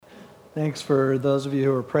Thanks for those of you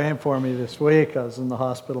who are praying for me this week. I was in the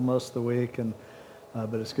hospital most of the week,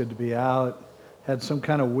 but it's good to be out. Had some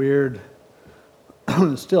kind of weird,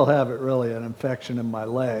 still have it really, an infection in my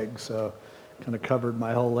leg, so kind of covered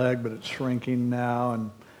my whole leg, but it's shrinking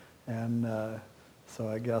now, and so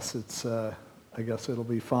I guess it'll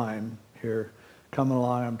be fine here. Coming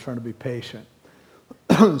along, I'm trying to be patient.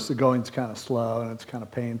 So going's kind of slow and it's kind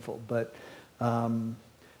of painful, but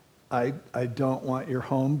I don't want your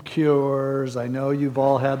home cures. I know you've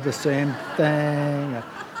all had the same thing.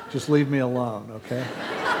 Just leave me alone, okay?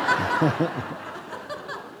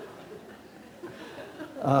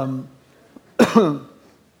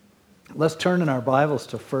 Let's turn in our Bibles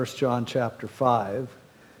to 1 John chapter 5.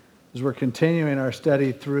 As we're continuing our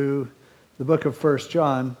study through the book of 1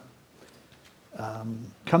 John,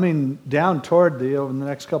 coming down toward over the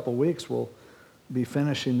next couple of weeks, we'll be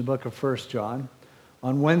finishing the book of 1 John.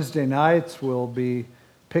 On Wednesday nights, we'll be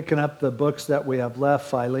picking up the books that we have left,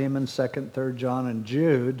 Philemon, 2nd, 3rd John, and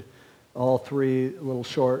Jude, all three little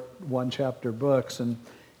short one-chapter books. And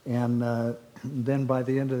then by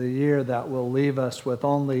the end of the year, that will leave us with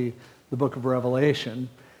only the book of Revelation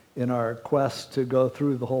in our quest to go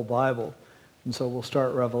through the whole Bible. And so we'll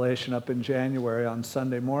start Revelation up in January on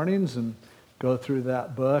Sunday mornings and go through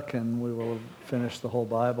that book, and we will finish the whole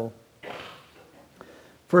Bible.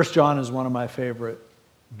 1 John is one of my favorite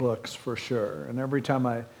books for sure, and every time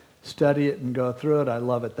I study it and go through it, I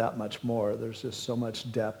love it that much more. There's just so much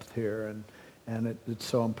depth here, and it's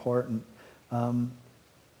so important.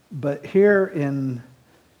 But here in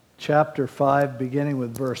chapter 5, beginning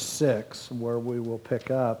with verse 6, where we will pick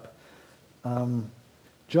up,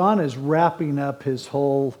 John is wrapping up his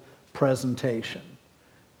whole presentation,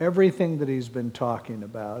 everything that he's been talking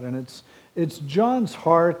about. And it's John's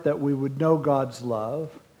heart that we would know God's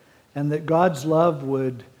love, and that God's love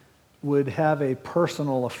would have a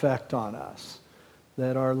personal effect on us,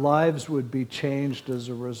 that our lives would be changed as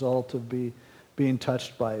a result of being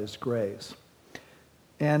touched by his grace.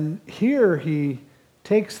 And here he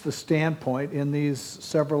takes the standpoint in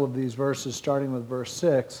several of these verses, starting with verse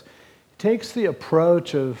 6, he takes the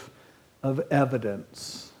approach of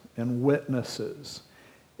evidence and witnesses.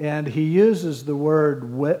 And he uses the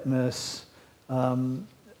word witness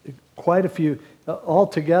quite a few.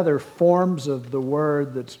 Altogether, forms of the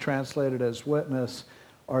word that's translated as witness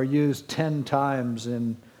are used 10 times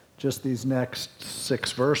in just these next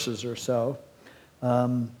 6 verses or so.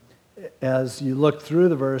 As you look through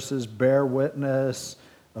the verses, bear witness,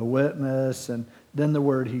 a witness, and then the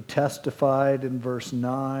word he testified in verse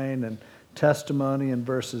 9, and testimony in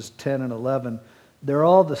verses 10 and 11. They're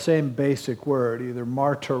all the same basic word, either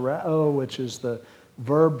martyreo, which is the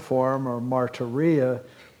verb form, or martyria,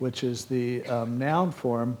 which is the noun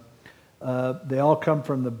form. They all come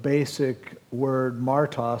from the basic word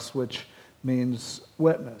martos, which means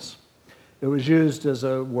witness. It was used as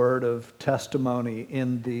a word of testimony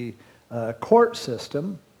in the court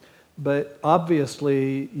system, but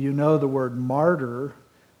obviously you know the word martyr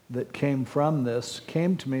that came from this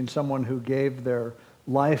came to mean someone who gave their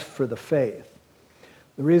life for the faith.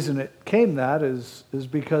 The reason it came that is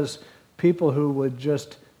because people who would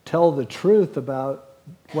just tell the truth about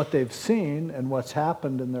what they've seen and what's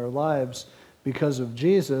happened in their lives because of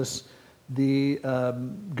Jesus, the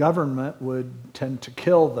government would tend to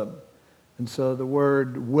kill them. And so the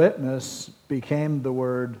word witness became the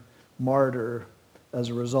word martyr as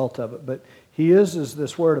a result of it. But he uses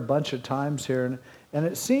this word a bunch of times here, and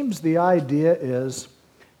it seems the idea is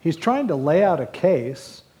he's trying to lay out a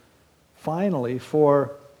case, finally,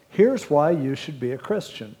 for here's why you should be a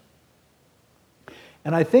Christian.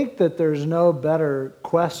 And I think that there's no better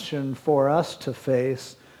question for us to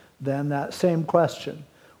face than that same question.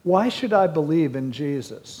 Why should I believe in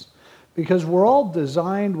Jesus? Because we're all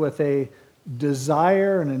designed with a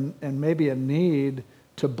desire and maybe a need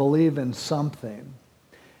to believe in something.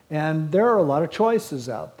 And there are a lot of choices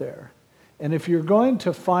out there. And if you're going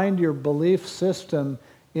to find your belief system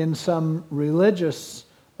in some religious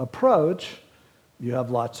approach, you have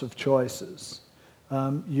lots of choices.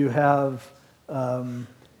 You have...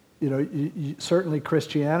 certainly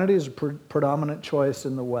Christianity is a predominant choice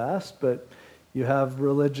in the West, but you have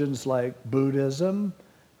religions like Buddhism,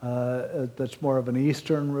 that's more of an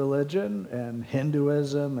Eastern religion, and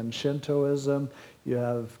Hinduism and Shintoism. You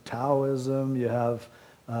have Taoism, you have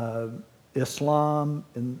Islam,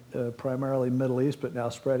 in primarily Middle East, but now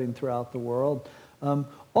spreading throughout the world.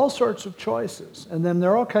 All sorts of choices. And then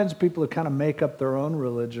there are all kinds of people who kind of make up their own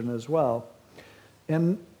religion as well.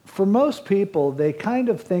 And for most people, they kind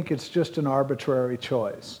of think it's just an arbitrary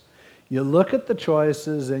choice. You look at the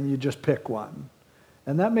choices and you just pick one.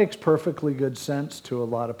 And that makes perfectly good sense to a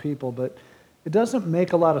lot of people, but it doesn't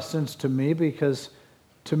make a lot of sense to me, because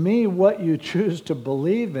to me, what you choose to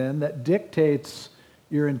believe in that dictates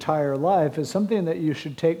your entire life is something that you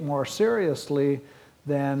should take more seriously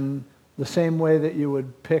than the same way that you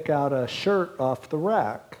would pick out a shirt off the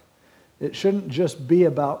rack. It shouldn't just be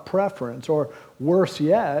about preference, or worse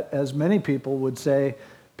yet, as many people would say,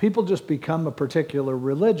 people just become a particular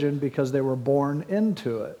religion because they were born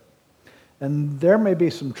into it. And there may be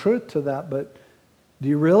some truth to that, but do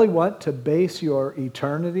you really want to base your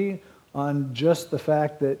eternity on just the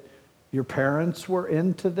fact that your parents were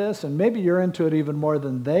into this? And maybe you're into it even more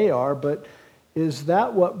than they are, but is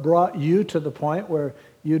that what brought you to the point where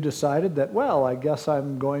you decided that, well, I guess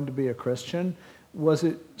I'm going to be a Christian? Was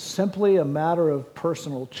it simply a matter of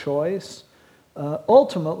personal choice?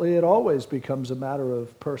 Ultimately, it always becomes a matter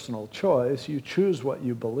of personal choice. You choose what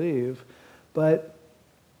you believe, but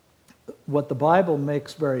what the Bible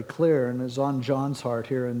makes very clear, and is on John's heart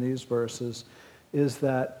here in these verses, is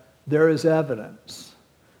that there is evidence.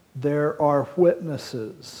 There are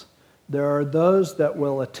witnesses. There are those that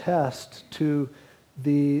will attest to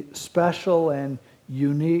the special and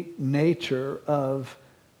unique nature of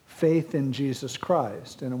faith in Jesus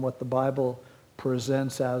Christ and in what the Bible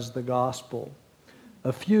presents as the gospel.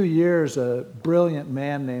 A few years, a brilliant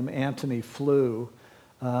man named Antony Flew,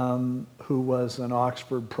 who was an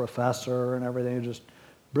Oxford professor and everything, just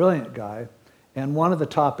brilliant guy, and one of the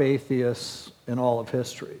top atheists in all of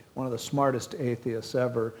history, one of the smartest atheists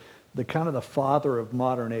ever, the kind of the father of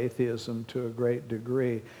modern atheism to a great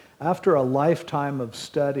degree. After a lifetime of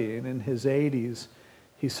studying, in his 80s,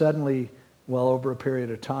 he suddenly, well over a period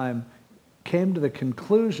of time, came to the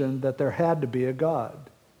conclusion that there had to be a God.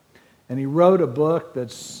 And he wrote a book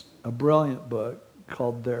that's a brilliant book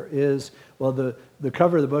called There Is, well, the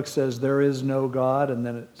cover of the book says There Is No God, and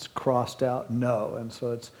then it's crossed out no, and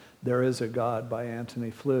so it's There Is a God by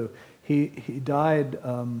Antony Flew. He died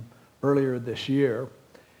earlier this year.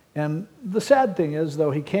 And the sad thing is,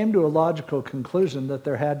 though he came to a logical conclusion that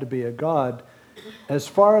there had to be a God, as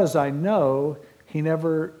far as I know, he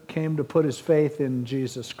never came to put his faith in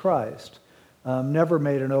Jesus Christ, never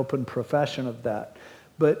made an open profession of that.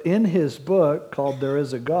 But in his book called There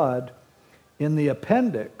Is a God, in the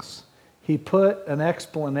appendix, he put an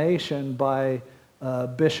explanation by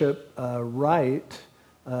Bishop Wright,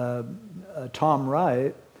 Tom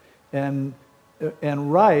Wright, and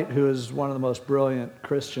Wright, who is one of the most brilliant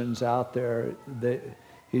Christians out there,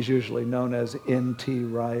 he's usually known as N.T.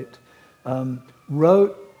 Wright,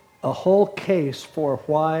 wrote a whole case for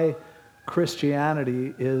why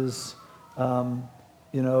Christianity is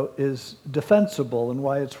defensible and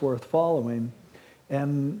why it's worth following.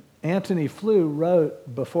 And Antony Flew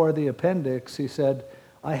wrote before the appendix, he said,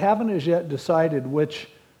 I haven't as yet decided which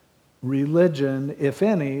religion, if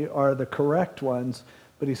any, are the correct ones,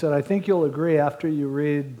 but he said, I think you'll agree after you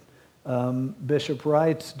read Bishop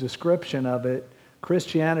Wright's description of it,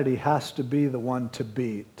 Christianity has to be the one to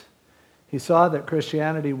beat. He saw that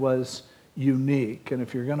Christianity was unique, and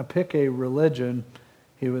if you're going to pick a religion,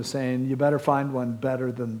 he was saying, you better find one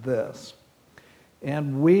better than this.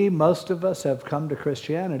 And most of us, have come to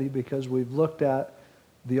Christianity because we've looked at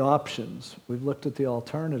the options, we've looked at the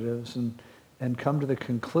alternatives, and come to the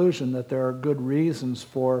conclusion that there are good reasons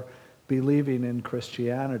for believing in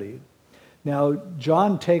Christianity. Now,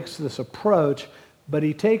 John takes this approach, but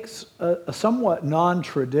he takes a somewhat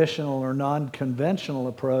non-traditional or non-conventional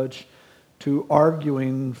approach to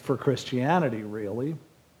arguing for Christianity, really.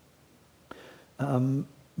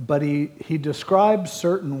 But he describes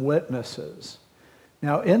certain witnesses.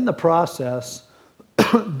 Now, in the process,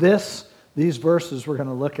 these verses we're going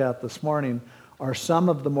to look at this morning are some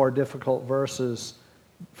of the more difficult verses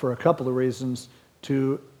for a couple of reasons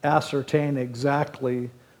to ascertain exactly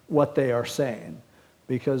what they are saying.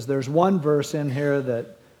 Because there's one verse in here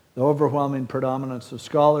that the overwhelming predominance of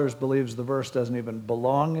scholars believes the verse doesn't even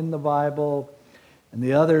belong in the Bible, and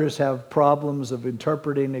the others have problems of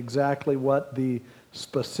interpreting exactly what the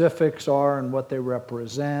specifics are and what they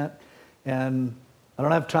represent. And I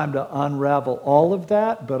don't have time to unravel all of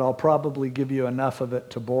that, but I'll probably give you enough of it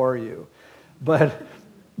to bore you. But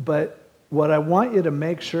what I want you to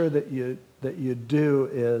make sure that you do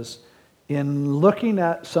is, in looking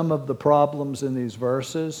at some of the problems in these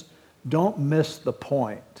verses, don't miss the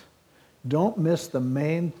point. Don't miss the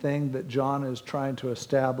main thing that John is trying to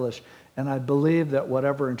establish. And I believe that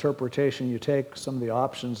whatever interpretation you take, some of the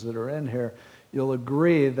options that are in here, you'll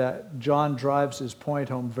agree that John drives his point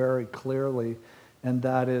home very clearly, and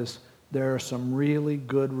that is there are some really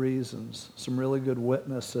good reasons, some really good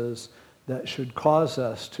witnesses that should cause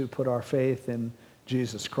us to put our faith in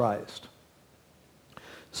Jesus Christ.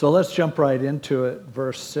 So let's jump right into it.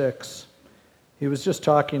 Verse 6. He was just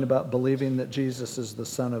talking about believing that Jesus is the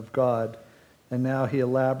Son of God. And now he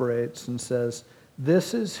elaborates and says,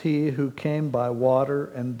 "This is he who came by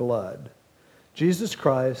water and blood, Jesus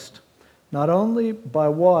Christ, not only by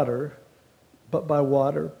water, but by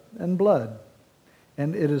water and blood.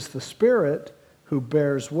 And it is the Spirit who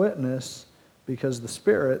bears witness, because the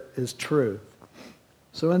Spirit is truth."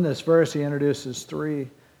 So in this verse, he introduces three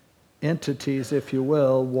entities, if you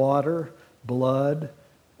will: water, blood,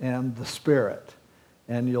 and the Spirit.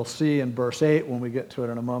 And you'll see in verse 8, when we get to it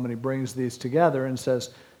in a moment, he brings these together and says,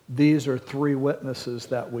 these are three witnesses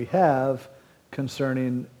that we have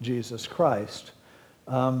concerning Jesus Christ.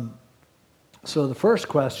 So the first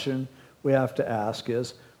question we have to ask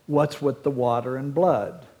is, what's with the water and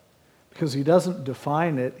blood? Because he doesn't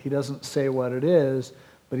define it, he doesn't say what it is,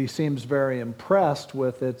 but he seems very impressed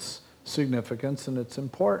with its significance and its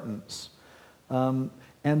importance.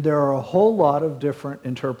 And there are a whole lot of different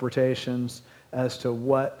interpretations as to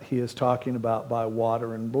what he is talking about by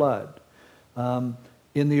water and blood.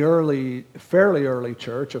 In the fairly early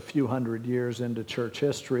church, a few hundred years into church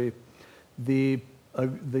history, the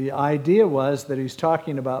idea was that he's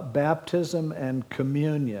talking about baptism and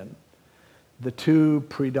communion, the two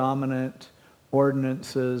predominant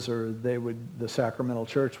ordinances, or the sacramental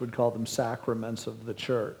church would call them sacraments of the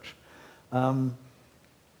church.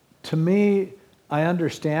 To me, I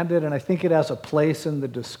understand it, and I think it has a place in the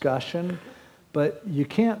discussion, but you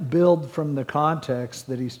can't build from the context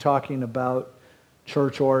that he's talking about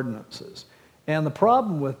church ordinances. And the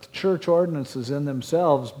problem with church ordinances in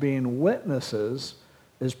themselves being witnesses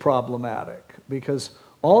is problematic, because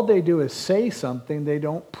all they do is say something, they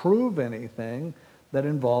don't prove anything that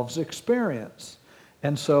involves experience.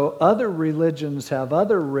 And so other religions have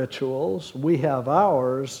other rituals, we have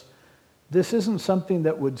ours. This isn't something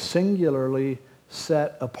that would singularly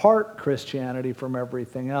set apart Christianity from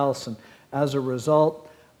everything else, and as a result,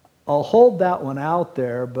 I'll hold that one out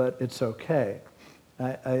there, but it's okay.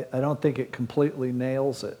 I don't think it completely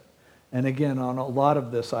nails it. And again, on a lot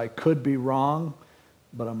of this, I could be wrong,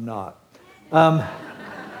 but I'm not.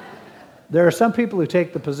 There are some people who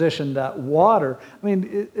take the position that water,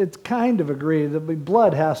 it's kind of agreed that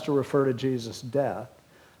blood has to refer to Jesus' death,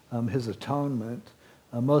 his atonement.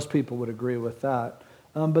 Most people would agree with that.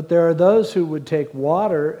 But there are those who would take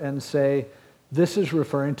water and say, this is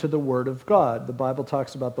referring to the Word of God. The Bible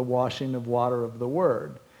talks about the washing of water of the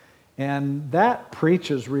Word. And that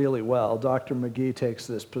preaches really well. Dr. McGee takes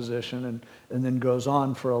this position and then goes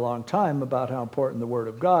on for a long time about how important the Word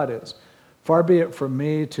of God is. Far be it from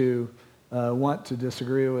me to want to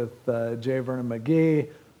disagree with J. Vernon McGee,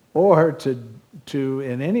 or to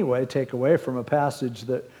in any way take away from a passage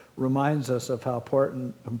that reminds us of how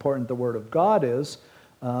important the Word of God is.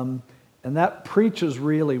 And that preaches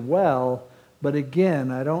really well. But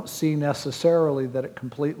again, I don't see necessarily that it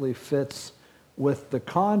completely fits with the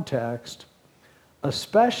context,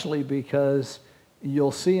 especially because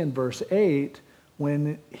you'll see in verse 8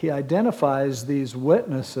 when he identifies these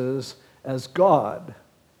witnesses as God.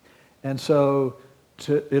 And so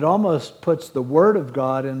it almost puts the Word of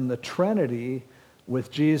God in the Trinity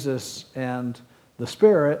with Jesus and the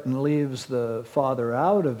Spirit and leaves the Father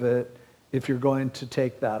out of it if you're going to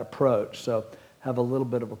take that approach. So have a little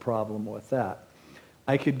bit of a problem with that.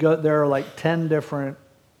 There are like 10 different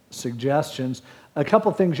suggestions. A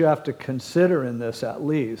couple things you have to consider in this at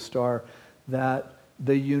least are that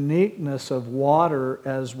the uniqueness of water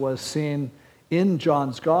as was seen in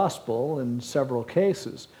John's Gospel in several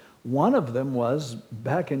cases. One of them was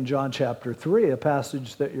back in John chapter 3, a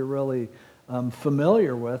passage that you're really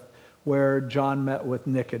familiar with, where John met with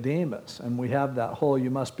Nicodemus. And we have that whole "you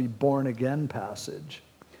must be born again" passage.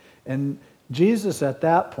 And Jesus at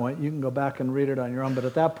that point, you can go back and read it on your own, but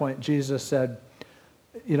at that point Jesus said,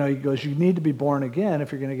 he goes, you need to be born again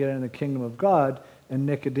if you're going to get into the kingdom of God. And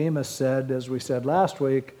Nicodemus said, as we said last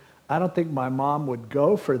week, I don't think my mom would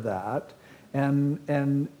go for that.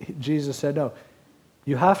 And Jesus said, no,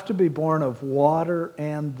 you have to be born of water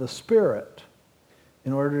and the Spirit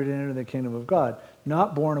in order to enter the kingdom of God.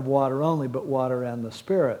 Not born of water only, but water and the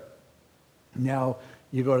Spirit. Now,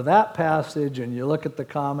 you go to that passage and you look at the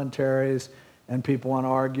commentaries, and people want to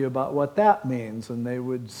argue about what that means. And they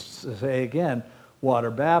would say, again,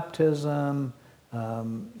 water baptism,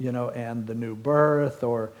 and the new birth,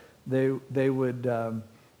 or they would,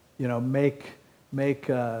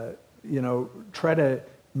 try to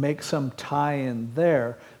make some tie-in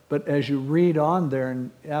there. But as you read on there,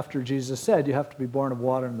 and after Jesus said, you have to be born of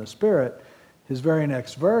water and the Spirit, his very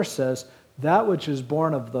next verse says, that which is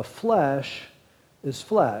born of the flesh is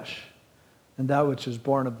flesh, and that which is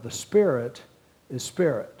born of the Spirit is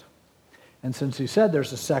spirit. And since he said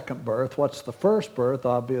there's a second birth, what's the first birth?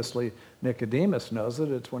 Obviously, Nicodemus knows it.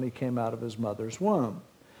 It's when he came out of his mother's womb.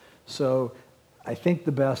 So I think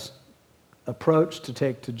the best approach to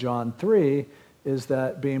take to John 3 is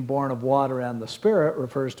that being born of water and the Spirit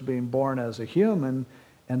refers to being born as a human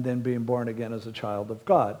and then being born again as a child of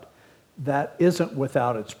God. That isn't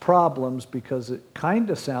without its problems, because it kind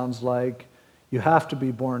of sounds like you have to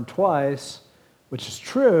be born twice, which is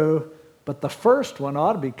true, but the first one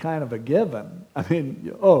ought to be kind of a given. I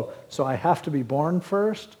mean, so I have to be born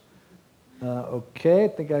first? Okay, I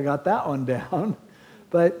think I got that one down.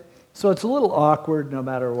 But so it's a little awkward no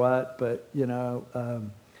matter what, but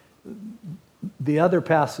the other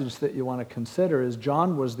passage that you want to consider is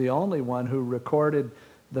John was the only one who recorded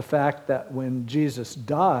the fact that when Jesus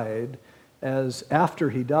died, as after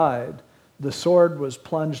he died, the sword was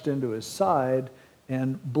plunged into his side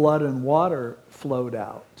and blood and water flowed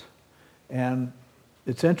out. And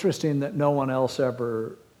it's interesting that no one else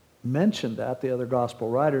ever mentioned that, the other gospel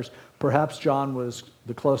writers. Perhaps John was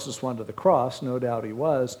the closest one to the cross, no doubt he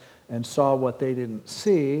was, and saw what they didn't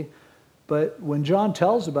see. But when John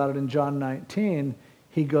tells about it in John 19,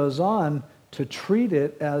 he goes on to treat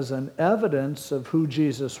it as an evidence of who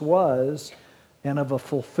Jesus was and of a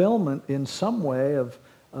fulfillment in some way of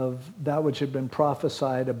that which had been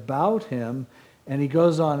prophesied about him. And he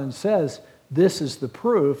goes on and says, this is the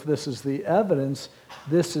proof, this is the evidence,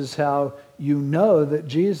 this is how you know that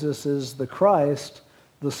Jesus is the Christ,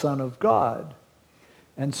 the Son of God.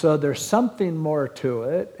 And so there's something more to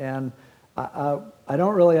it, and I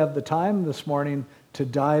don't really have the time this morning to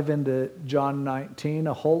dive into John 19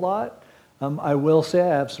 a whole lot. I will say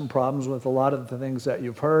I have some problems with a lot of the things that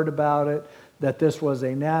you've heard about it, that this was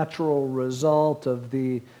a natural result of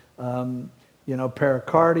the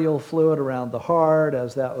pericardial fluid around the heart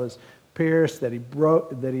as that was pierced, that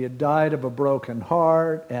he had died of a broken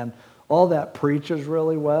heart, and all that preaches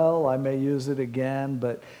really well. I may use it again,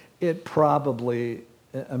 but it probably,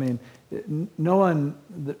 no one,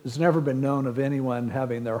 there's never been known of anyone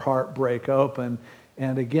having their heart break open.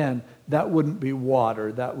 And again, that wouldn't be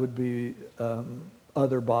water, that would be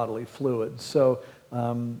other bodily fluids. So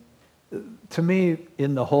to me,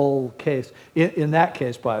 in the whole case, in that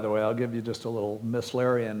case, by the way, I'll give you just a little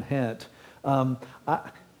Mislerian hint.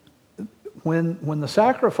 When the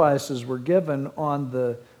sacrifices were given on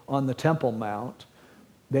the Temple Mount,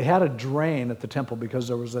 they had a drain at the temple because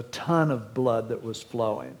there was a ton of blood that was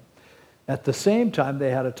flowing. At the same time, they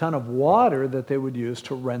had a ton of water that they would use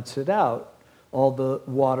to rinse it out, all the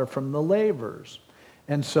water from the lavers.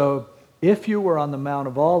 And so if you were on the Mount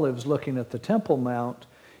of Olives looking at the Temple Mount,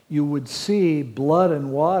 you would see blood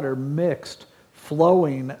and water mixed,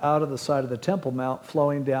 flowing out of the side of the Temple Mount,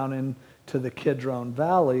 flowing down into the Kidron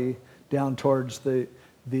Valley, down towards the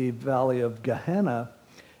valley of Gehenna.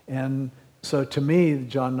 And so to me,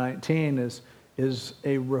 John 19 is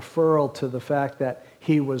a referral to the fact that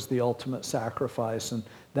he was the ultimate sacrifice, and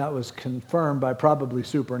that was confirmed by probably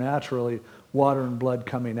supernaturally water and blood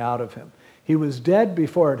coming out of him. He was dead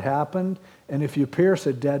before it happened, and if you pierce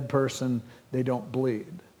a dead person, they don't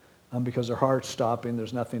bleed because their heart's stopping,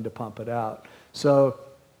 there's nothing to pump it out. So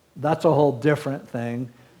that's a whole different thing,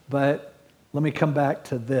 but let me come back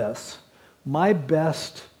to this. My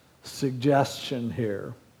best suggestion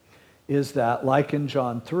here is that, like in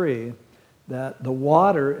John 3, that the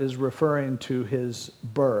water is referring to his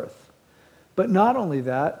birth. But not only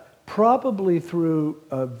that, probably through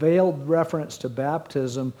a veiled reference to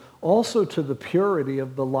baptism, also to the purity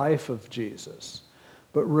of the life of Jesus.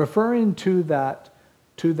 But referring to that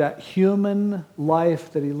human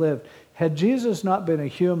life that he lived. Had Jesus not been a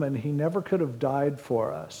human, he never could have died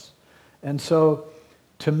for us. And so,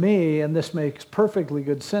 to me, and this makes perfectly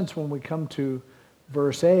good sense when we come to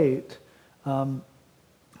verse 8,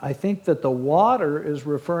 I think that the water is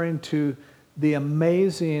referring to the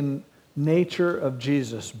amazing nature of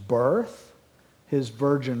Jesus' birth, his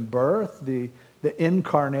virgin birth, the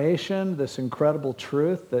incarnation, this incredible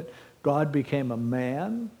truth that God became a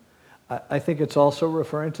man. I think it's also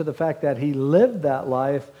referring to the fact that he lived that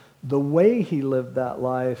life the way he lived that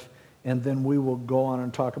life, and then we will go on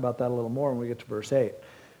and talk about that a little more when we get to verse 8.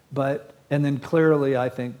 And then clearly, I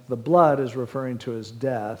think the blood is referring to his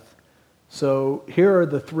death. So here are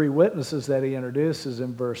the three witnesses that he introduces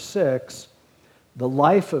in verse 6, the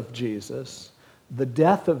life of Jesus, the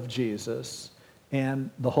death of Jesus, and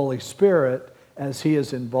the Holy Spirit as he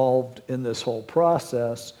is involved in this whole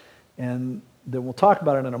process. And then we'll talk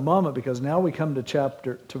about it in a moment, because now we come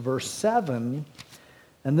to verse 7,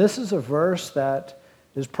 and this is a verse that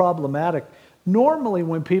is problematic. Normally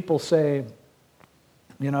when people say,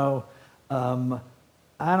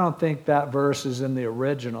 I don't think that verse is in the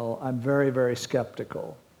original. I'm very, very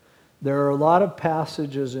skeptical. There are a lot of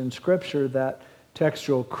passages in Scripture that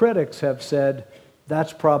textual critics have said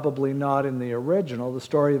that's probably not in the original. The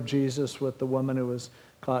story of Jesus with the woman who was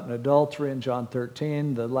caught in adultery in John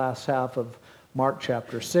 13, the last half of Mark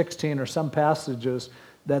chapter 16, or some passages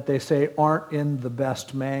that they say aren't in the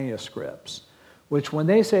best manuscripts, which when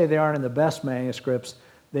they say they aren't in the best manuscripts,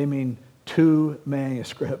 they mean two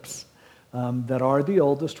manuscripts that are the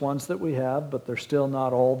oldest ones that we have, but they're still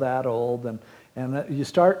not all that old. And you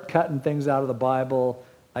start cutting things out of the Bible,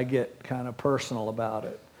 I get kind of personal about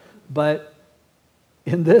it. But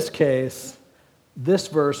in this case, this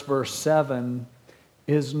verse, verse 7,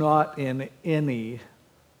 is not in any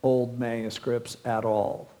old manuscripts at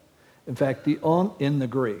all. In fact, in the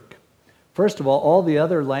Greek. First of all the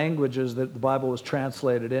other languages that the Bible was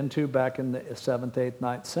translated into back in the 7th, 8th,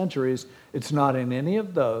 9th centuries, it's not in any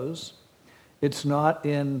of those. It's not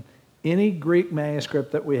in any Greek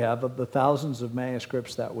manuscript that we have, of the thousands of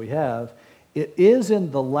manuscripts that we have. It is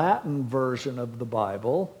in the Latin version of the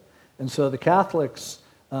Bible, and so the Catholics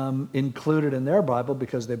include it in their Bible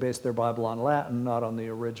because they base their Bible on Latin, not on the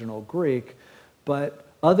original Greek. But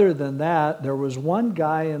other than that, there was one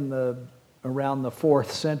guy around the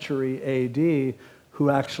 4th century AD who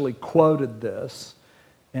actually quoted this,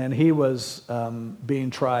 and he was being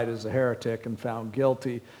tried as a heretic and found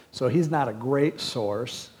guilty. So he's not a great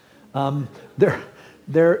source.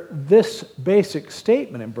 This basic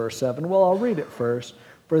statement in verse 7, well, I'll read it first.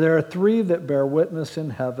 For there are three that bear witness in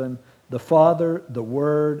heaven, the Father, the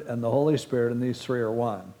Word, and the Holy Spirit, and these three are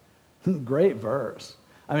one. Great verse.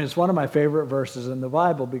 I mean, it's one of my favorite verses in the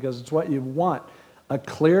Bible because it's what you want. A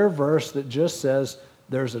clear verse that just says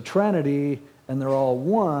there's a Trinity and they're all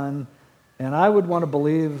one. And I would want to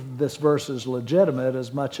believe this verse is legitimate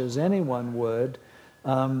as much as anyone would.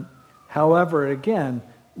 However, again,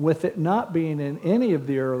 with it not being in any of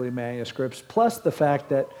the early manuscripts, plus the fact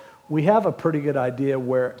that we have a pretty good idea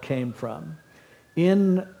where it came from.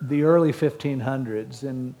 In the early 1500s,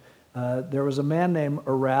 and there was a man named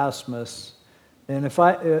Erasmus. And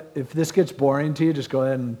if this gets boring to you, just go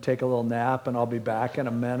ahead and take a little nap, and I'll be back in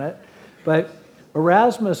a minute. But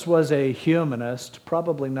Erasmus was a humanist,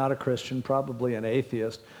 probably not a Christian, probably an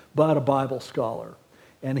atheist, but a Bible scholar.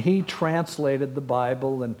 And he translated the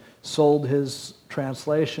Bible and sold his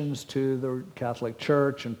translations to the Catholic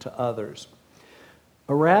Church and to others.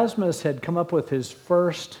 Erasmus had come up with his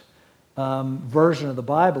first version of the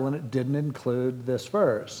Bible, and it didn't include this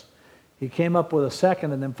verse. He came up with a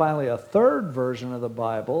second and then finally a third version of the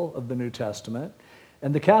Bible, of the New Testament,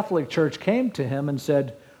 and the Catholic Church came to him and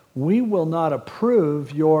said, we will not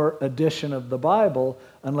approve your edition of the Bible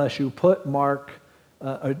unless you put 1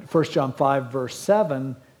 John 5, verse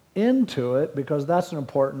 7 into it, because that's an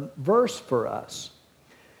important verse for us.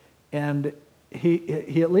 And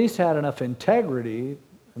he at least had enough integrity,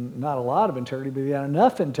 not a lot of integrity, but he had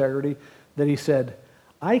enough integrity that he said,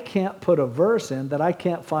 I can't put a verse in that I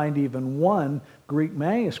can't find even one Greek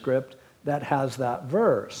manuscript that has that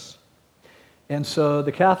verse. And so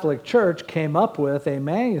the Catholic Church came up with a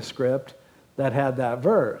manuscript that had that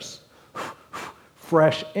verse.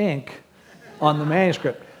 Fresh ink on the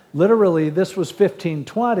manuscript. Literally, this was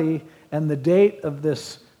 1520, and the date of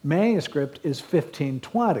this manuscript is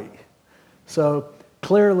 1520. So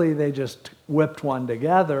clearly they just whipped one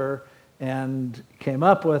together and came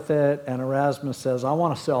up with it, and Erasmus says, I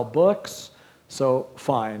want to sell books, so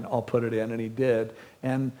fine, I'll put it in, and he did.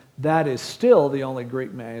 And that is still the only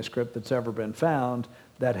Greek manuscript that's ever been found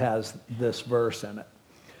that has this verse in it.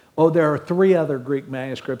 Oh, there are 3 other Greek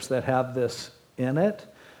manuscripts that have this in it,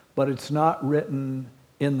 but it's not written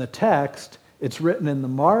in the text, it's written in the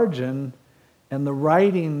margin, and the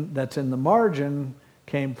writing that's in the margin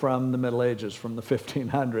came from the Middle Ages, from the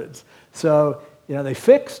 1500s. So, they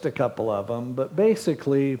fixed a couple of them, but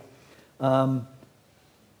basically,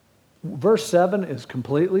 verse 7 is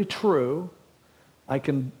completely true. I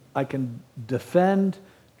can defend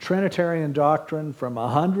Trinitarian doctrine from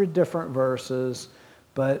 100 different verses,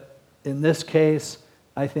 but in this case,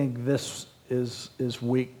 I think this is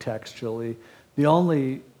weak textually. The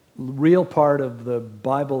only real part of the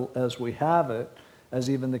Bible as we have it, as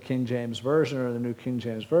even the King James Version or the New King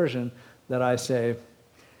James Version, that I say,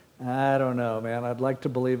 I don't know, man. I'd like to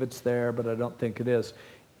believe it's there, but I don't think it is.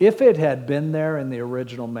 If it had been there in the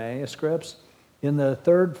original manuscripts, in the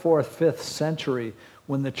 3rd, 4th, 5th century,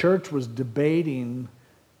 when the church was debating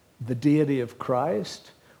the deity of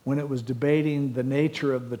Christ, when it was debating the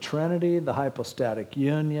nature of the Trinity, the hypostatic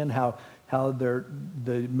union, how the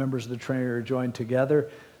members of the Trinity are joined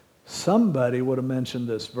together, somebody would have mentioned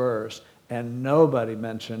this verse, and nobody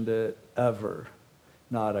mentioned it ever.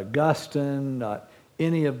 not Augustine, not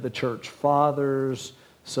any of the church fathers.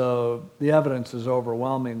 So the evidence is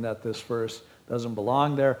overwhelming that this verse doesn't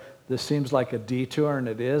belong there. This seems like a detour, and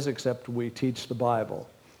it is, except we teach the Bible.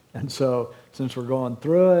 And so since we're going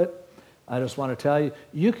through it, I just want to tell you,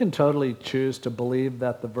 you can totally choose to believe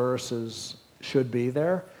that the verses should be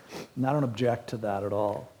there, and I don't object to that at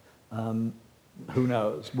all. Who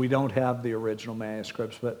knows? We don't have the original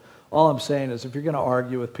manuscripts, but all I'm saying is if you're going to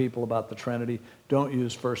argue with people about the Trinity, don't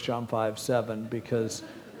use 1 John 5:7, because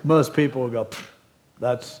most people will go,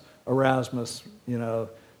 that's Erasmus,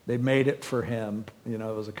 they made it for him, it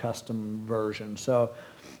was a custom version. So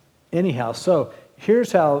anyhow, so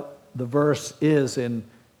here's how the verse is in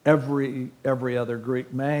every other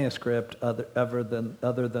Greek manuscript other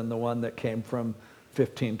than the one that came from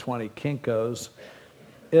 1520 Kinko's,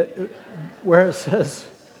 where it says,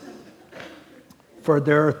 "For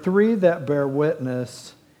there are three that bear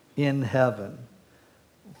witness in heaven."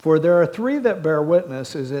 For there are three that bear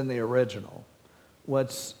witness is in the original.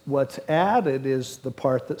 What's added is the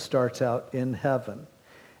part that starts out in heaven.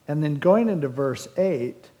 And then going into verse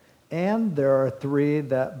 8, "And there are three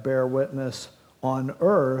that bear witness on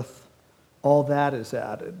earth," all that is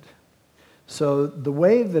added. So the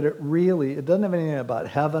way that it doesn't have anything about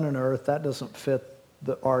heaven and earth, that doesn't fit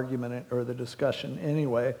the argument or the discussion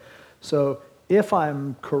anyway. So if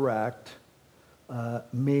I'm correct,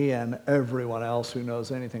 me and everyone else who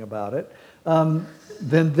knows anything about it,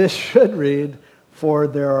 then this should read, "For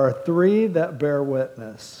there are three that bear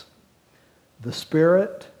witness, the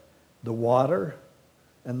Spirit, the water,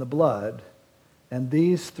 and the blood, and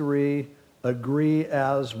these three agree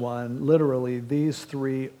as one." Literally, these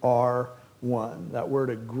three are one. That word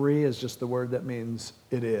agree is just the word that means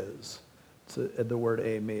it is. It's the word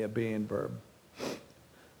eimi, a being verb.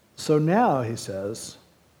 So now he says,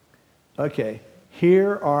 okay,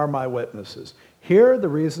 here are my witnesses. Here are the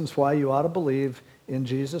reasons why you ought to believe in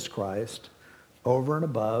Jesus Christ over and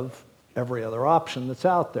above every other option that's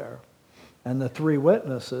out there. And the three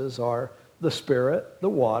witnesses are the Spirit, the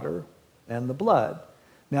water, and the blood.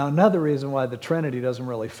 Now, another reason why the Trinity doesn't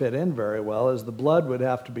really fit in very well is the blood would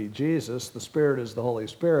have to be Jesus, the Spirit is the Holy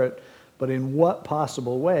Spirit, but in what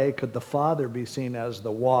possible way could the Father be seen as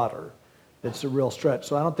the water? It's a real stretch.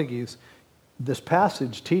 So I don't think this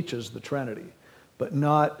passage teaches the Trinity, but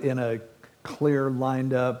not in a clear,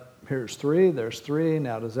 lined up, here's three, there's three.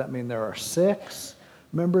 Now, does that mean there are six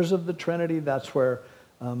members of the Trinity? That's where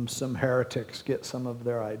some heretics get some of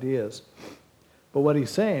their ideas. But what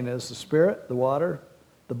he's saying is the Spirit, the water,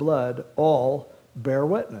 the blood, all bear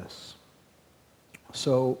witness.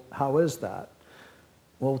 So how is that?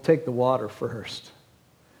 Well, we'll take the water first.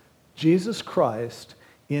 Jesus Christ,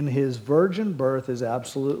 in his virgin birth, is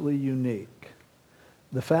absolutely unique.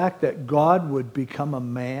 The fact that God would become a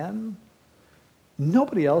man,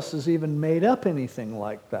 nobody else has even made up anything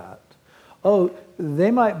like that. Oh,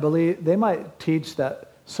 they might teach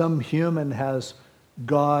that some human has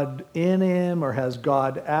God in him or has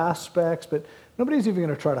God aspects, but nobody's even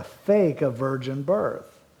going to try to fake a virgin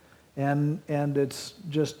birth. And it's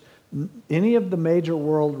just any of the major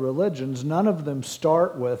world religions, none of them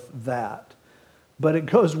start with that. But it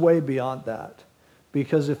goes way beyond that.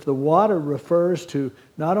 Because if the water refers to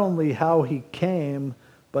not only how he came,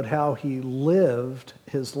 but how he lived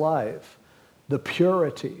his life, the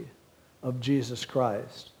purity of Jesus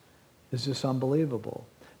Christ is just unbelievable.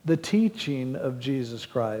 The teaching of Jesus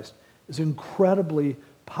Christ is incredibly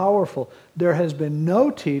powerful. There has been no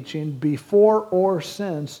teaching before or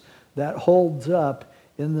since that holds up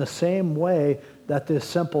in the same way that this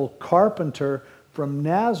simple carpenter from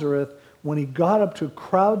Nazareth, when he got up to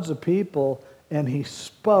crowds of people and he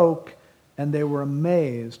spoke and they were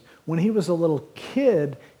amazed. When he was a little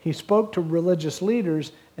kid, he spoke to religious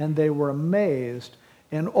leaders and they were amazed.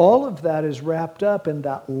 And all of that is wrapped up in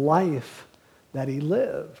that life that he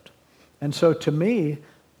lived. And so to me,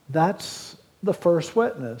 that's the first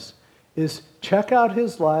witness, is check out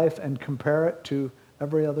his life and compare it to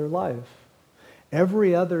every other life.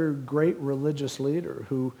 Every other great religious leader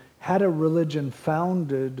who had a religion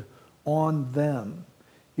founded on them.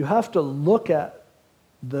 You have to look at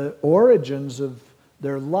the origins of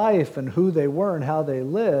their life and who they were and how they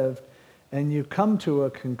lived, and you come to a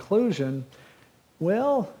conclusion,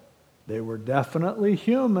 well, they were definitely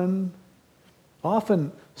human.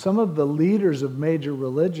 Often, some of the leaders of major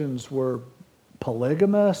religions were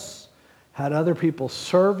polygamous, had other people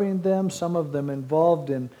serving them, some of them involved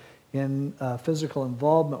in physical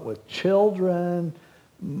involvement with children.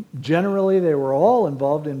 Generally, they were all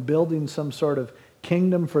involved in building some sort of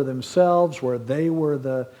kingdom for themselves where they were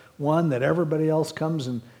the one that everybody else comes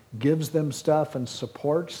and gives them stuff and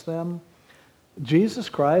supports them. Jesus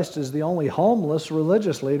Christ is the only homeless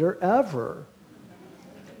religious leader ever.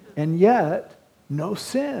 And yet, no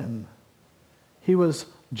sin. He was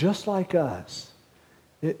just like us.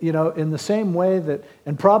 In the same way that,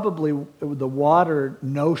 and probably the water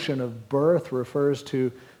notion of birth refers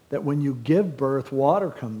to that when you give birth, water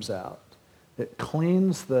comes out. It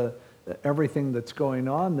cleans everything that's going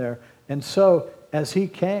on there. And so, as he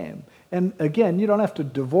came, and again, you don't have to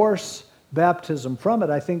divorce baptism from it.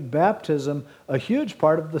 I think baptism, a huge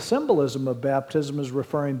part of the symbolism of baptism is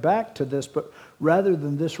referring back to this, but rather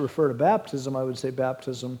than this refer to baptism, I would say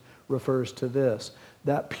baptism refers to this,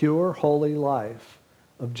 that pure, holy life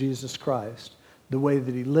of Jesus Christ. The way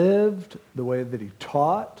that he lived, the way that he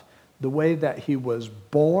taught, the way that he was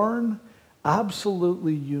born,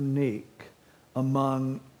 absolutely unique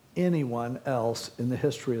among anyone else in the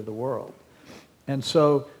history of the world. And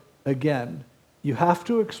so, again, you have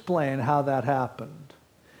to explain how that happened.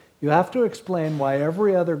 You have to explain why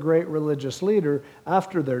every other great religious leader,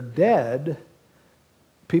 after they're dead,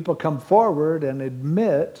 people come forward and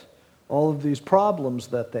admit all of these problems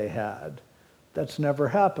that they had. That's never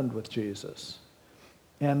happened with Jesus.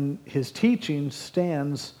 And his teaching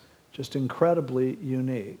stands just incredibly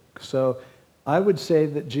unique. So I would say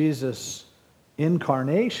that Jesus'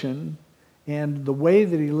 incarnation and the way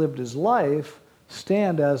that he lived his life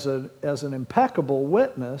stand as an impeccable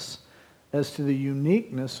witness as to the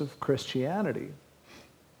uniqueness of Christianity.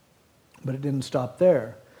 But it didn't stop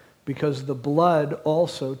there, because the blood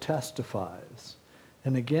also testifies.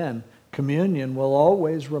 And again, communion will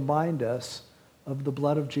always remind us of the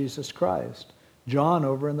blood of Jesus Christ. John,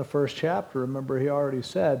 over in the first chapter, remember he already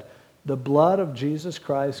said, the blood of Jesus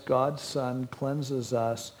Christ, God's Son, cleanses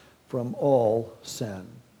us from all sin.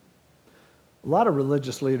 A lot of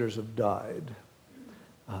religious leaders have died.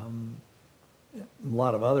 A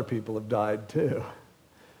lot of other people have died too.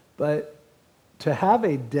 But to have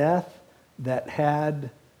a death that had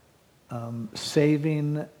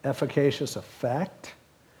saving, efficacious effect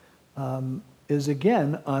is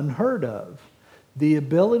again unheard of. The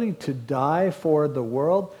ability to die for the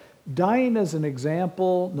world, dying as an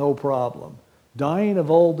example, no problem. Dying of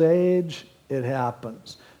old age, it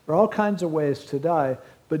happens. There are all kinds of ways to die,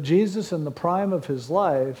 but Jesus in the prime of his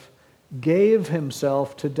life gave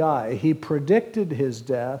himself to die. He predicted his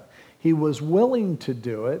death. He was willing to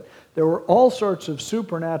do it. There were all sorts of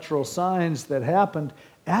supernatural signs that happened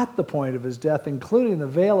at the point of his death, including the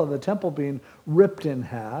veil of the temple being ripped in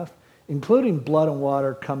half, including blood and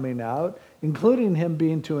water coming out, including him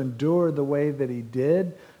being to endure the way that he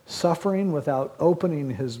did, suffering without opening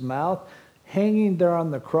his mouth, hanging there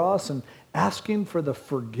on the cross and asking for the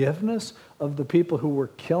forgiveness of the people who were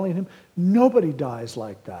killing him. Nobody dies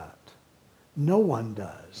like that. No one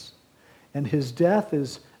does. And his death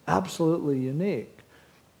is absolutely unique.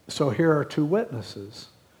 So here are two witnesses,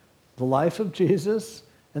 the life of Jesus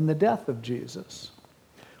and the death of Jesus.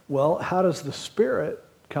 Well, how does the Spirit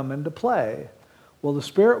come into play? Well, the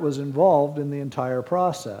Spirit was involved in the entire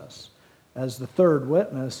process. As the third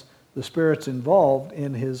witness, the Spirit's involved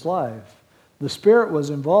in his life. The Spirit was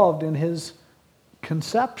involved in his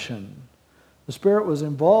conception. The Spirit was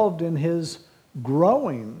involved in his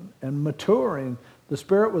growing and maturing. The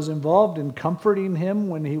Spirit was involved in comforting him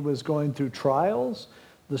when he was going through trials.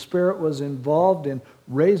 The Spirit was involved in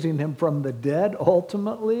raising him from the dead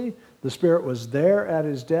ultimately. The Spirit was there at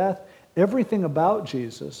his death. Everything about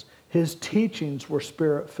Jesus, his teachings were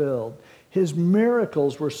Spirit-filled. His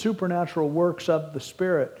miracles were supernatural works of the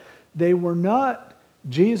Spirit. They were not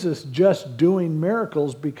Jesus just doing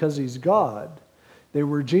miracles because he's God. They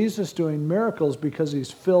were Jesus doing miracles because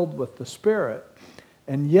he's filled with the Spirit.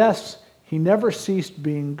 And yes, he never ceased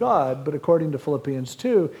being God, but according to Philippians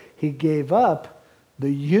 2, he gave up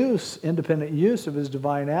the independent use of his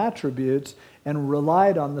divine attributes and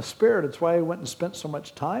relied on the Spirit. It's why he went and spent so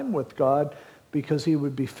much time with God, because he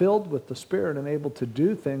would be filled with the Spirit and able to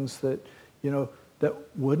do things that, that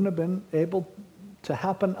wouldn't have been able to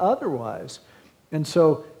happen otherwise. And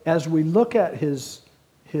so as we look at his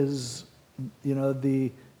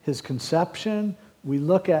conception, we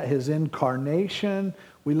look at his incarnation,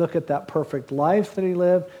 we look at that perfect life that he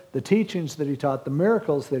lived, the teachings that he taught, the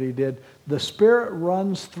miracles that he did, the Spirit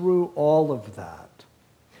runs through all of that.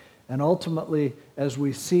 And ultimately, as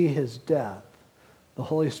we see his death, the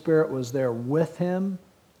Holy Spirit was there with him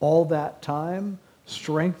all that time,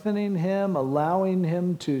 strengthening him, allowing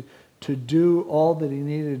him to do all that he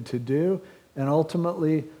needed to do. And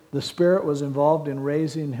ultimately, the Spirit was involved in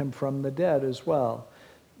raising him from the dead as well.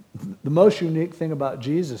 The most unique thing about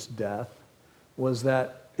Jesus' death was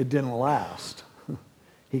that it didn't last.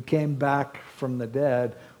 He came back from the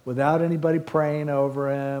dead without anybody praying over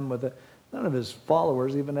him. None of his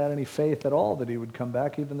followers even had any faith at all that he would come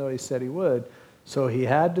back, even though he said he would. So he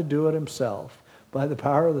had to do it himself. By the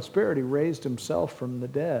power of the Spirit, he raised himself from the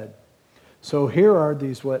dead. So here are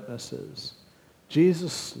these witnesses: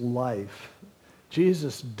 Jesus' life,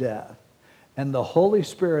 Jesus' death, and the Holy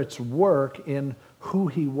Spirit's work in who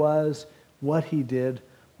he was, what he did,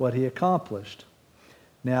 what he accomplished.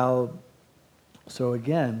 Now, so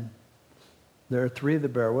again, there are three that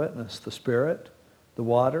bear witness: the Spirit, the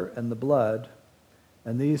water, and the blood.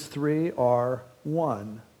 And these three are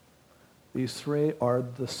one. These three are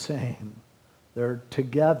the same. They're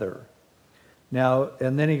together. Now,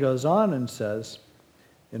 and then he goes on and says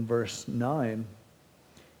in verse 9,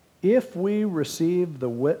 if we receive the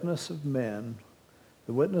witness of men,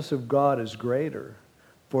 the witness of God is greater,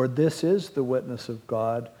 for this is the witness of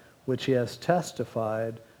God which he has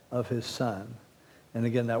testified of his Son. And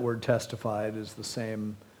again, that word testified is the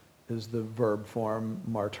same as the verb form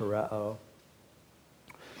martyreo.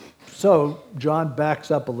 So John backs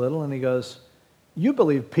up a little and he goes, you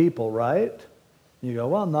believe people, right? You go,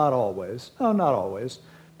 well, not always. No, not always.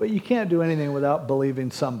 But you can't do anything without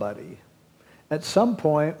believing somebody. At some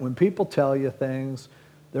point, when people tell you things,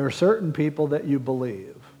 there are certain people that you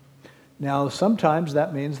believe. Now, sometimes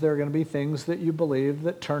that means there are going to be things that you believe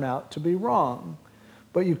that turn out to be wrong.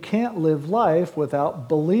 But you can't live life without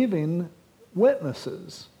believing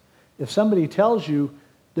witnesses. If somebody tells you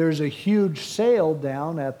there's a huge sale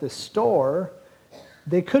down at the store,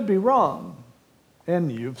 they could be wrong.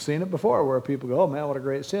 And you've seen it before where people go, oh man, what a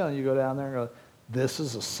great sale. And you go down there and go, this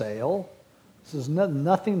is a sale? This is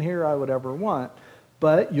nothing here I would ever want.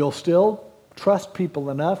 But you'll still trust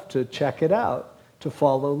people enough to check it out, to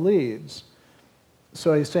follow leads.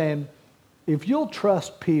 So he's saying, if you'll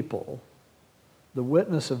trust people, the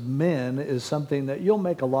witness of men is something that you'll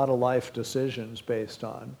make a lot of life decisions based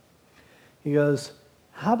on. He goes,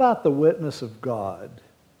 how about the witness of God?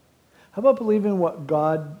 How about believing what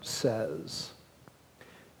God says?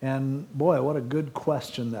 And boy, what a good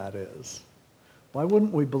question that is. Why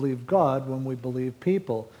wouldn't we believe God when we believe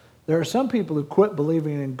people? There are some people who quit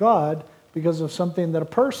believing in God because of something that a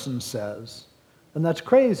person says. And that's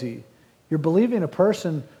crazy. You're believing a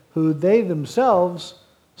person who they themselves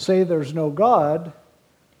say there's no God,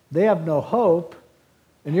 they have no hope,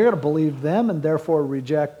 and you're going to believe them and therefore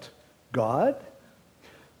reject God?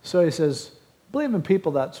 So he says, believe in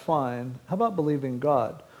people, that's fine. How about believing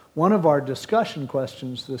God? One of our discussion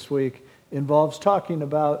questions this week involves talking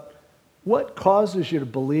about what causes you to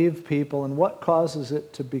believe people and what causes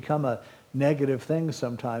it to become a negative thing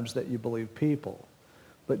sometimes that you believe people.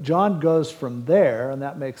 But John goes from there, and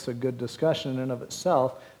that makes a good discussion in and of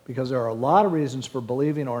itself, because there are a lot of reasons for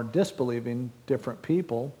believing or disbelieving different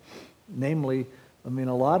people. Namely, a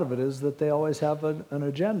lot of it is that they always have an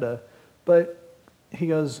agenda. But he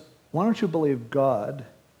goes, why don't you believe God?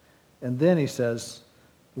 And then he says,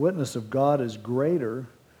 the witness of God is greater,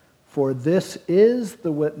 for this is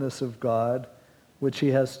the witness of God which he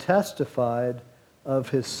has testified of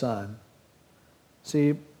his Son.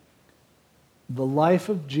 See, the life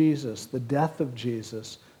of Jesus, the death of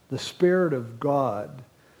Jesus, the Spirit of God,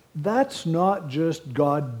 that's not just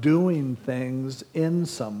God doing things in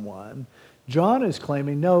someone. John is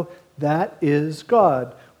claiming, no, that is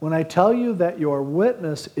God. When I tell you that your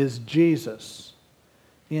witness is Jesus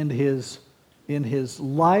in his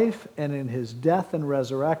life and in his death and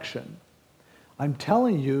resurrection, I'm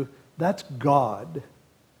telling you that's God.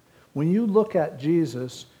 When you look at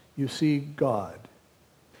Jesus, you see God.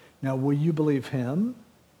 Now, will you believe him?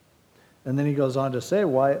 And then he goes on to say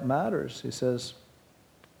why it matters. He says,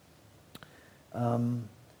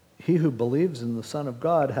 he who believes in the Son of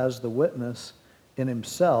God has the witness in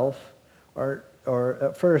himself, or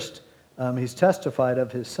at first he's testified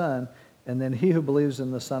of his Son, and then he who believes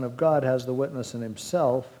in the Son of God has the witness in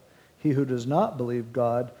himself. He who does not believe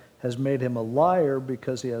God has made him a liar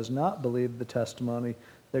because he has not believed the testimony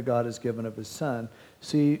that God has given of his Son.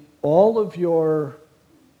 See, all of your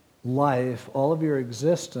life, all of your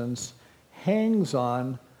existence hangs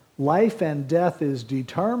on, life and death is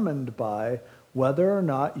determined by whether or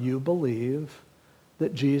not you believe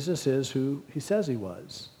that Jesus is who he says he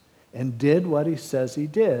was and did what he says he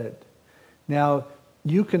did. Now,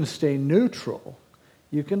 you can stay neutral.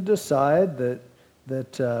 You can decide that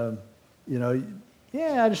I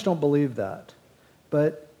just don't believe that.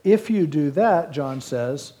 But if you do that, John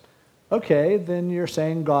says, okay, then you're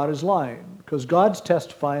saying God is lying, because God's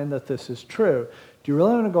testifying that this is true. Do you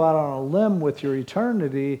really want to go out on a limb with your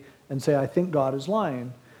eternity and say, I think God is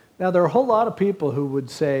lying? Now, there are a whole lot of people who would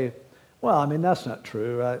say, well, that's not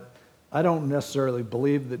true. I don't necessarily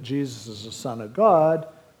believe that Jesus is the Son of God,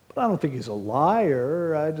 but I don't think he's a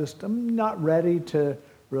liar. I'm not ready to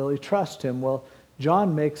really trust him. Well,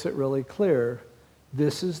 John makes it really clear.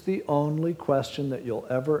 This is the only question that you'll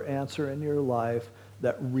ever answer in your life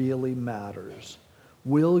that really matters.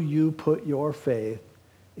 Will you put your faith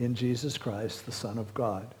in Jesus Christ, the Son of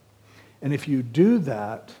God? And if you do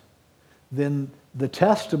that, then the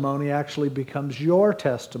testimony actually becomes your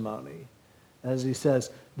testimony. As he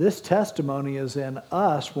says, this testimony is in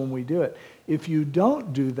us when we do it. If you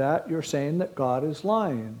don't do that, you're saying that God is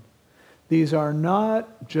lying. These are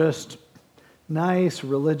not just nice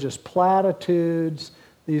religious platitudes.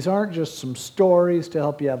 These aren't just some stories to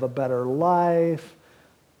help you have a better life.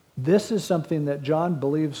 This is something that John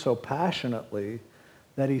believes so passionately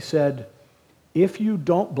that he said, if you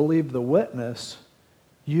don't believe the witness,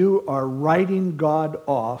 you are writing God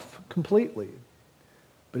off completely.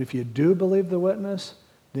 But if you do believe the witness,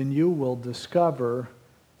 then you will discover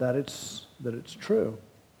that it's true.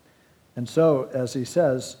 And so, as he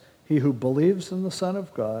says, he who believes in the Son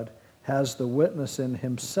of God has the witness in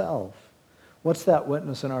himself. What's that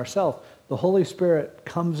witness in ourself? The Holy Spirit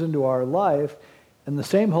comes into our life, and the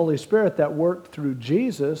same Holy Spirit that worked through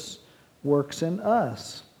Jesus works in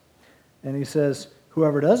us. And he says,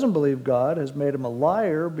 whoever doesn't believe God has made him a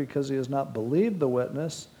liar because he has not believed the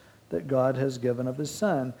witness that God has given of his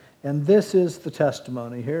Son. And this is the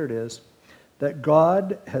testimony, here it is, that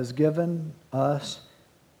God has given us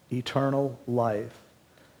eternal life.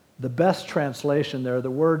 The best translation there,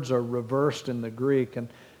 the words are reversed in the Greek,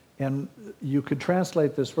 and you could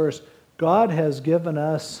translate this verse, God has given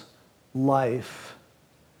us life.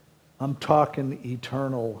 I'm talking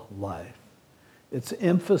eternal life. It's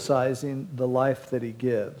emphasizing the life that he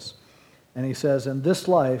gives. And he says, and this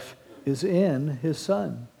life is in his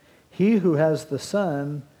Son. He who has the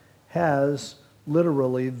Son has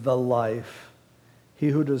literally the life. He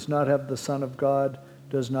who does not have the Son of God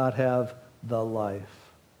does not have the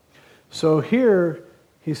life. So here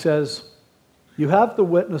he says, you have the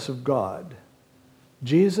witness of God.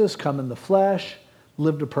 Jesus, come in the flesh,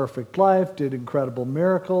 lived a perfect life, did incredible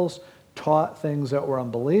miracles, taught things that were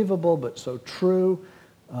unbelievable but so true,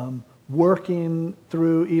 working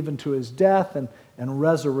through even to his death and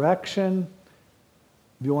resurrection.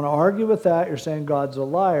 If you want to argue with that, you're saying God's a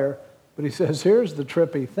liar. But he says, here's the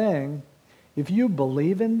trippy thing. If you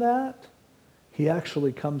believe in that, he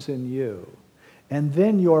actually comes in you. And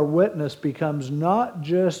then your witness becomes not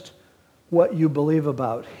just what you believe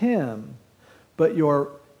about him, but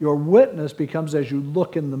your witness becomes as you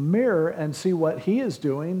look in the mirror and see what he is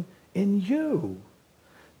doing in you.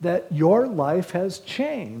 That your life has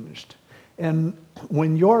changed. And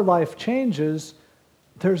when your life changes,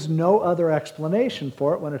 there's no other explanation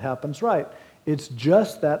for it when it happens right. It's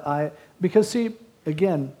just that because see,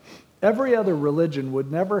 again, every other religion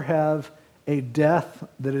would never have a death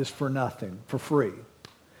that is for nothing, for free.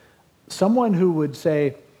 Someone who would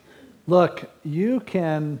say, look, you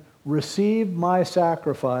can receive my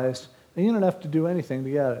sacrifice, and you don't have to do anything to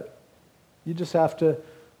get it. You just have to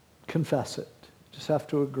confess it. You just have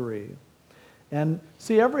to agree. And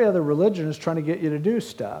see, every other religion is trying to get you to do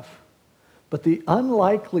stuff. But the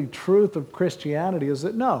unlikely truth of Christianity is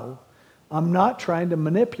that no, I'm not trying to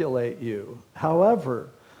manipulate you. However,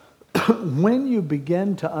 when you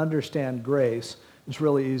begin to understand grace, it's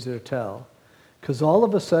really easy to tell. Because all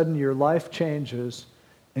of a sudden your life changes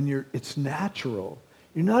and it's natural.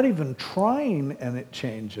 You're not even trying and it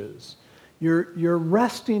changes. You're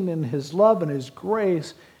resting in his love and his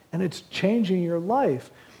grace and it's changing your life.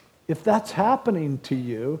 If that's happening to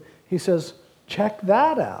you, he says, check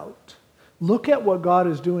that out. Look at what God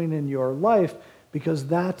is doing in your life because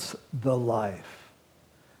that's the life.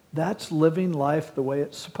 That's living life the way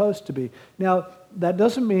it's supposed to be. Now, that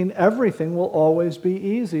doesn't mean everything will always be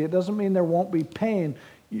easy. It doesn't mean there won't be pain.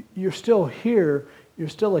 You're still here. You're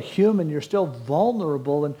still a human. You're still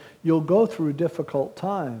vulnerable, and you'll go through difficult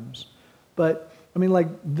times. But, I mean, like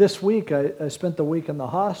this week, I spent the week in the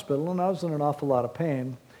hospital, and I was in an awful lot of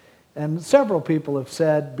pain. And several people have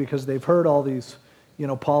said, because they've heard all these,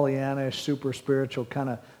 Pollyannish, super spiritual kind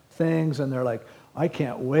of things, and they're like, I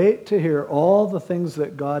can't wait to hear all the things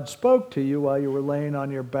that God spoke to you while you were laying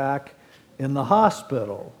on your back in the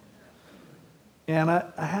hospital. And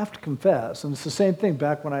I have to confess, and it's the same thing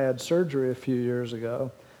back when I had surgery a few years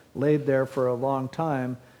ago, laid there for a long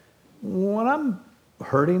time. When I'm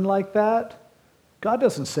hurting like that, God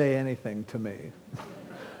doesn't say anything to me.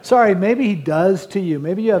 Sorry, maybe he does to you.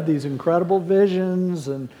 Maybe you have these incredible visions,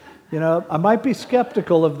 and I might be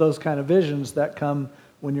skeptical of those kind of visions that come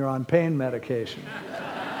when you're on pain medication.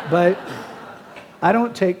 But I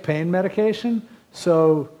don't take pain medication,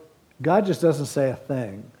 so God just doesn't say a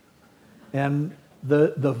thing. And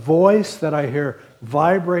The voice that I hear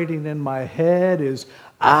vibrating in my head is,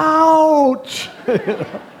 ouch!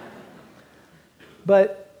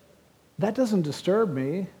 But that doesn't disturb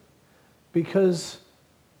me, because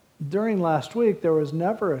during last week there was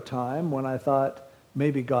never a time when I thought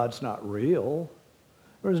maybe God's not real.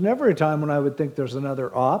 There was never a time when I would think there's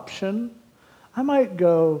another option. I might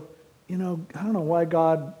go, I don't know why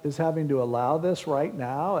God is having to allow this right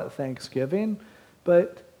now at Thanksgiving,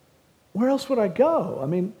 but where else would I go? I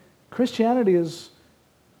mean, Christianity is,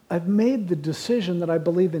 I've made the decision that I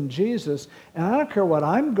believe in Jesus, and I don't care what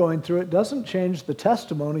I'm going through. It doesn't change the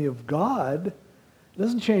testimony of God. It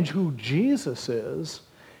doesn't change who Jesus is.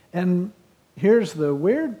 And here's the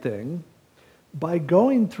weird thing. By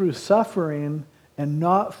going through suffering and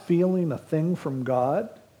not feeling a thing from God,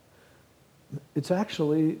 it's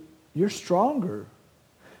actually, you're stronger,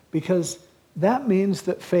 because that means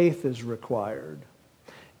that faith is required.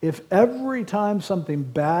 If every time something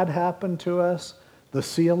bad happened to us, the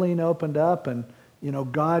ceiling opened up and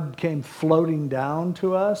God came floating down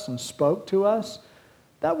to us and spoke to us,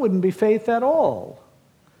 that wouldn't be faith at all.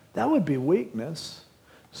 That would be weakness.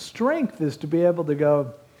 Strength is to be able to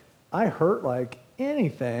go, I hurt like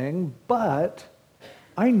anything, but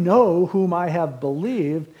I know whom I have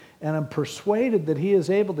believed, and I'm persuaded that he is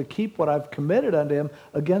able to keep what I've committed unto him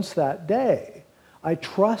against that day. I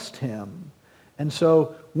trust him. And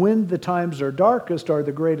so when the times are darkest are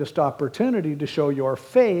the greatest opportunity to show your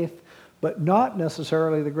faith, but not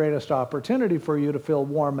necessarily the greatest opportunity for you to feel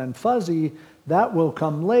warm and fuzzy. That will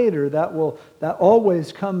come later. That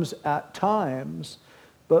always comes at times.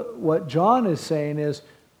 But what John is saying is,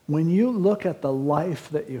 when you look at the life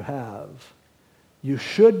that you have, you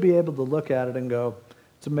should be able to look at it and go,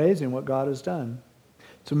 it's amazing what God has done.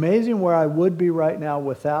 It's amazing where I would be right now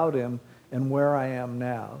without him and where I am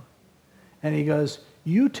now. And he goes,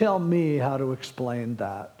 you tell me how to explain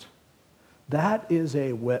that. That is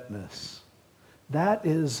a witness. That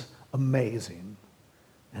is amazing.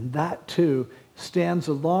 And that too stands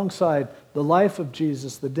alongside the life of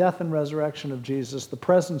Jesus, the death and resurrection of Jesus, the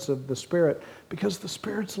presence of the Spirit, because the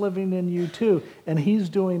Spirit's living in you too, and he's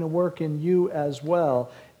doing a work in you as well.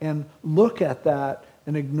 And look at that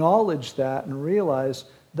and acknowledge that and realize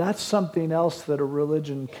that's something else that a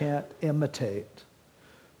religion can't imitate.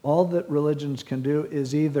 All that religions can do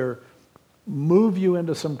is either move you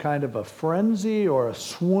into some kind of a frenzy or a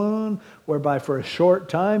swoon, whereby for a short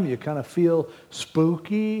time you kind of feel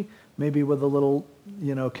spooky, maybe with a little,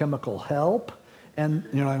 chemical help, and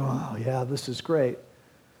you're like, oh yeah, this is great.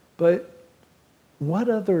 But what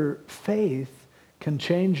other faith can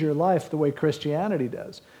change your life the way Christianity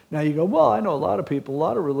does? Now you go, well, I know a lot of people, a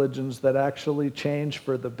lot of religions that actually change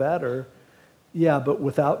for the better. Yeah, but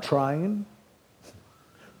without trying,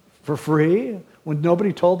 for free, when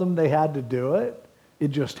nobody told them they had to do it, it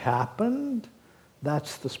just happened.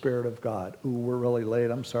 That's the Spirit of God. Ooh, we're really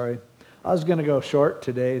late, I'm sorry. I was going to go short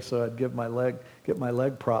today so I'd get my leg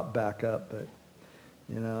prop back up, but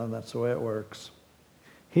that's the way it works.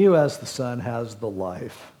 He who has the Son has the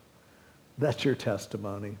life. That's your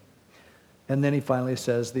testimony. And then he finally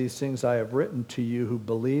says, these things I have written to you who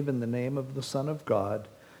believe in the name of the Son of God,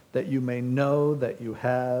 that you may know that you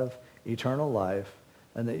have eternal life,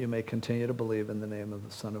 and that you may continue to believe in the name of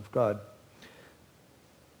the Son of God.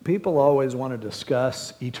 People always want to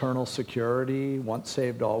discuss eternal security, once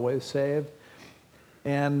saved, always saved.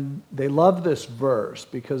 And they love this verse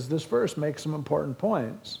because this verse makes some important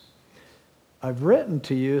points. I've written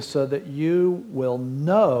to you so that you will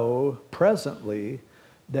know presently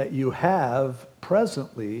that you have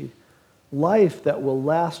presently life that will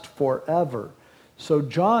last forever. So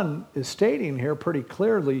John is stating here pretty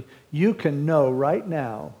clearly, you can know right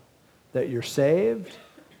now that you're saved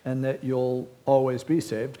and that you'll always be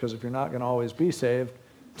saved, because if you're not going to always be saved,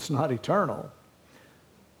 it's not eternal.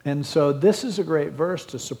 And so this is a great verse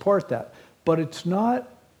to support that. But it's not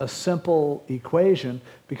a simple equation,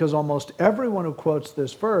 because almost everyone who quotes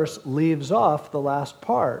this verse leaves off the last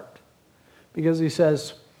part. Because he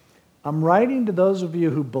says, I'm writing to those of you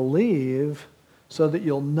who believe so that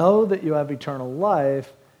you'll know that you have eternal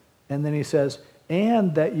life. And then he says,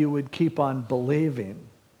 and that you would keep on believing.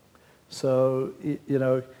 So,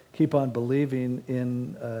 keep on believing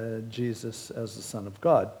in Jesus as the Son of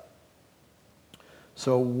God.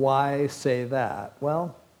 So why say that?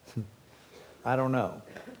 Well, I don't know.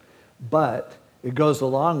 But it goes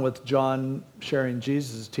along with John sharing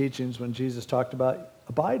Jesus' teachings when Jesus talked about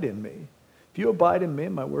abide in me. If you abide in me,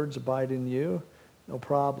 my words abide in you, no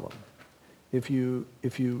problem. If you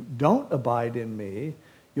don't abide in me,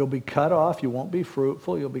 you'll be cut off, you won't be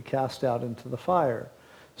fruitful, you'll be cast out into the fire.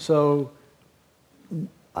 So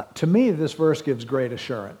To me, this verse gives great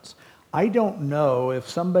assurance. I don't know if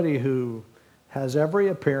somebody who has every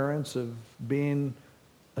appearance of being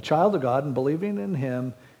a child of God and believing in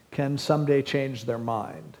Him can someday change their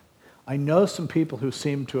mind. I know some people who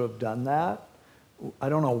seem to have done that. I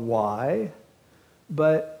don't know why,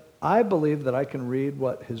 but I believe that I can read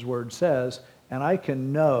what His Word says, and I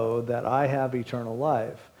can know that I have eternal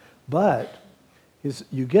life. But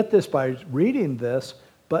you get this by reading this,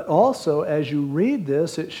 but also as you read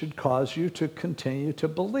this, it should cause you to continue to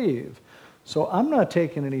believe. So I'm not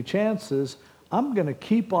taking any chances. I'm going to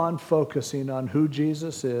keep on focusing on who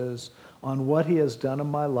Jesus is, on what He has done in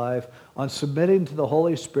my life, on submitting to the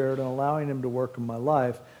Holy Spirit and allowing Him to work in my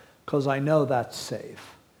life, because I know that's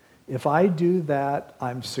safe. If I do that,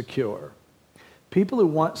 I'm secure. People who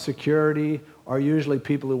want security are usually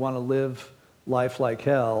people who want to live life like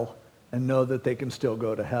hell and know that they can still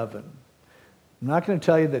go to heaven. I'm not going to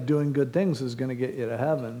tell you that doing good things is going to get you to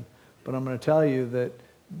heaven, but I'm going to tell you that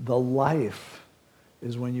the life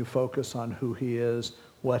is when you focus on who He is,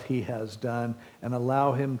 what He has done, and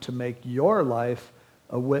allow Him to make your life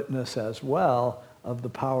a witness as well of the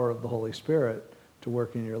power of the Holy Spirit to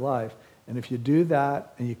work in your life. And if you do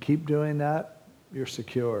that and you keep doing that, you're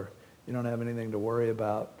secure. You don't have anything to worry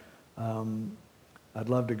about. I'd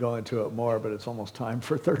love to go into it more, but it's almost time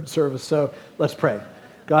for third service. So let's pray.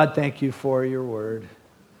 God, thank you for your word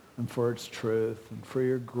and for its truth and for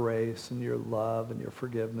your grace and your love and your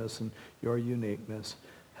forgiveness and your uniqueness.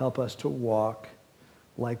 Help us to walk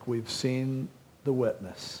like we've seen the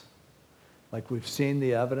witness, like we've seen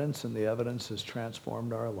the evidence, and the evidence has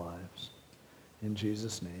transformed our lives. In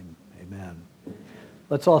Jesus' name, amen.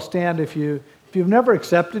 Let's all stand. If you've never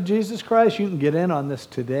accepted Jesus Christ, you can get in on this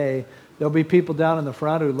today. There'll be people down in the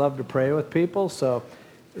front who love to pray with people, so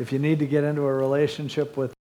if you need to get into a relationship with